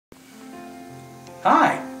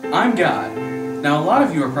Hi, I'm God. Now a lot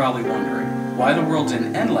of you are probably wondering why the world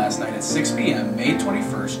didn't end last night at 6 p.m. May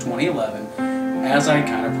 21st, 2011, as I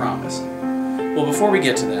kind of promised. Well, before we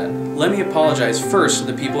get to that, let me apologize first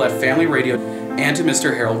to the people at Family Radio and to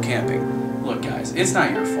Mr. Harold Camping. Look guys, it's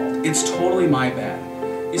not your fault. It's totally my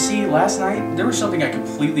bad. You see, last night there was something I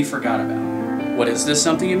completely forgot about. What is this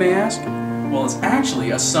something, you may ask? Well, it's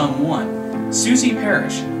actually a someone, Susie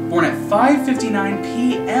Parrish, born at 5:59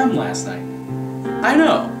 p.m. last night. I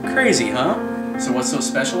know, crazy, huh? So what's so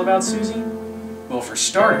special about Susie? Well, for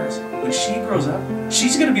starters, when she grows up,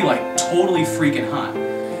 she's gonna be like totally freaking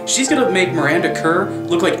hot. She's gonna make Miranda Kerr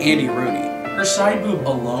look like Andy Rooney. Her side boob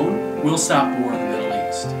alone will stop war in the Middle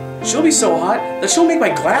East. She'll be so hot that she'll make my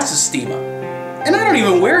glasses steam up. And I don't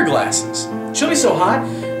even wear glasses. She'll be so hot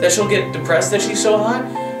that she'll get depressed that she's so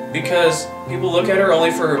hot because people look at her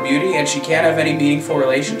only for her beauty and she can't have any meaningful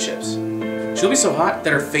relationships. She'll be so hot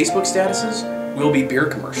that her Facebook statuses will be beer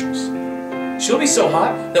commercials. She'll be so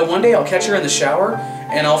hot that one day I'll catch her in the shower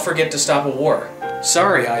and I'll forget to stop a war.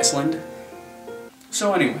 Sorry, Iceland.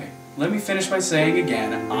 So anyway, let me finish by saying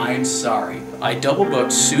again, I'm sorry. I double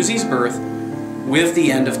booked Susie's birth with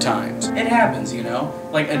the end of times. It happens, you know?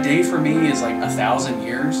 Like a day for me is like 1,000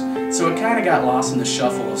 years, so it kind of got lost in the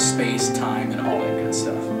shuffle of space, time, and all that good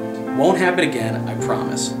stuff. Won't happen again, I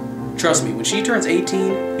promise. Trust me, when she turns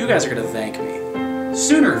 18, you guys are gonna thank me.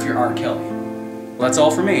 Sooner if you're R. Kelly. Well, that's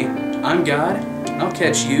all for me. I'm God, and I'll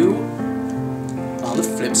catch you on the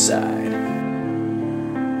flip side.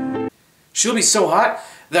 She'll be so hot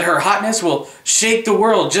that her hotness will shake the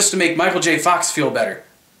world just to make Michael J. Fox feel better.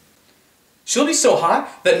 She'll be so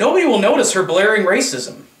hot that nobody will notice her blaring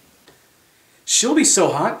racism. She'll be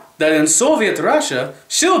so hot that in Soviet Russia,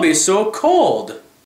 she'll be so cold.